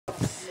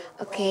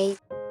okay.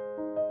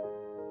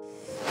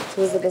 It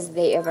was the best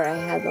day ever. I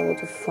had a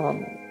lot of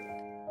fun.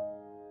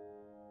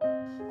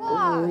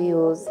 We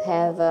always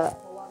have a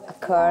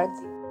card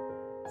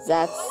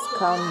that's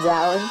come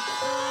down,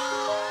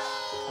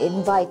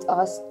 invite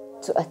us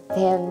to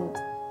attend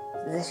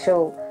the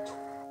show.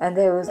 And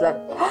I was like,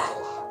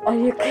 are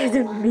you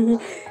kidding me?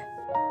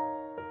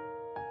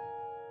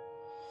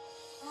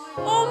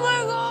 Oh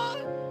my god!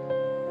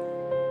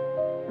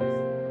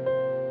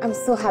 I'm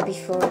so happy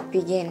for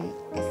Begin,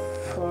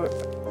 for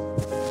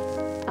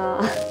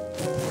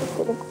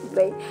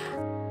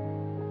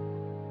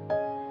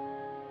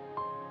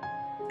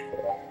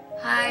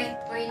Hi,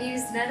 my name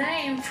is Nada.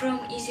 I'm from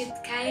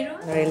Egypt, Cairo.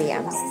 Really,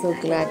 I'm so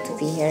glad to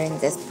be here in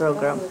this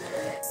program.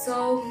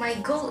 So my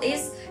goal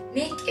is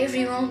make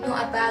everyone know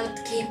about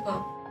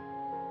K-pop.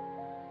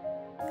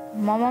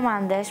 ماما ما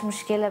عندهاش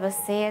مشكلة، بس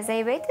هي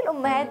زي بقية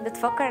الأمهات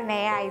بتفكر إن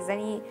هي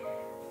عايزاني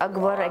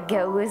أكبر،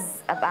 أتجوز،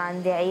 أبقى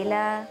عندي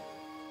عيلة.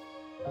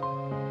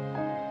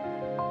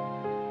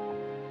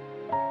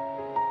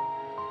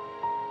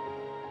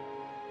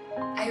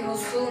 I will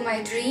follow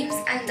my dreams,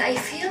 and I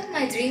feel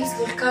my dreams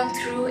will come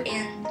true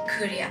in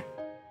Korea.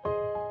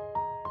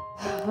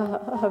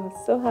 I'm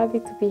so happy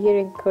to be here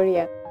in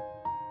Korea.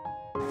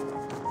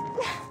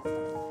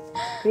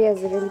 Korea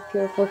is a really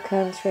beautiful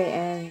country,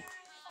 and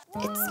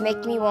it's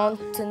make me want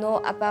to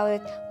know about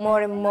it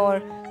more and more.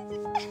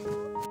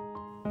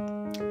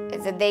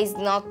 The days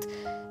not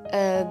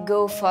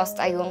go fast.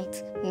 I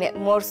want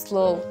more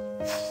slow.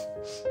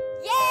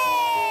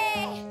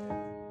 Yay!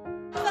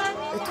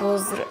 It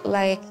was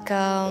like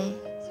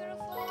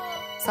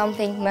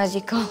something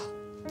magical.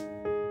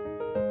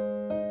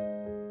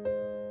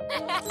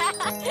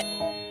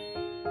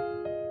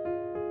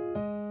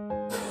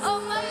 Oh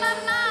my.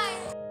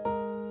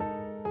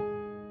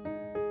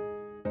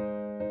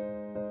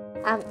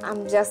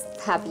 I'm just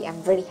happy.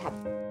 I'm very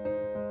happy.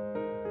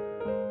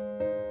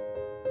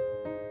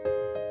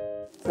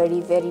 Very,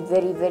 very,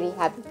 very, very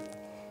happy.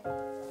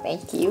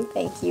 Thank you,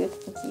 thank you,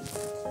 thank you.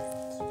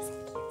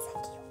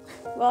 Thank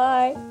you.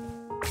 Bye.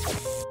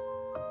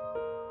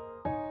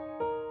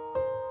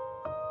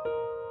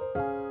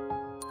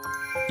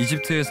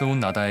 이집트에서 온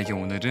나다에게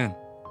오늘은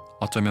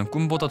어쩌면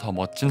꿈보다 더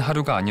멋진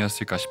하루가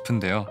아니었을까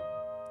싶은데요.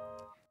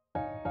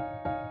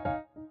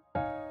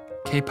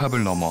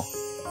 K-팝을 넘어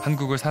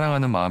한국을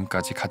사랑하는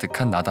마음까지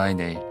가득한 나다의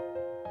내일.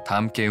 다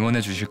함께 응원해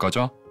주실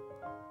거죠?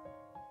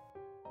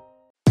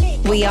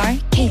 We are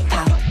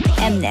K-pop,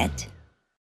 Mnet.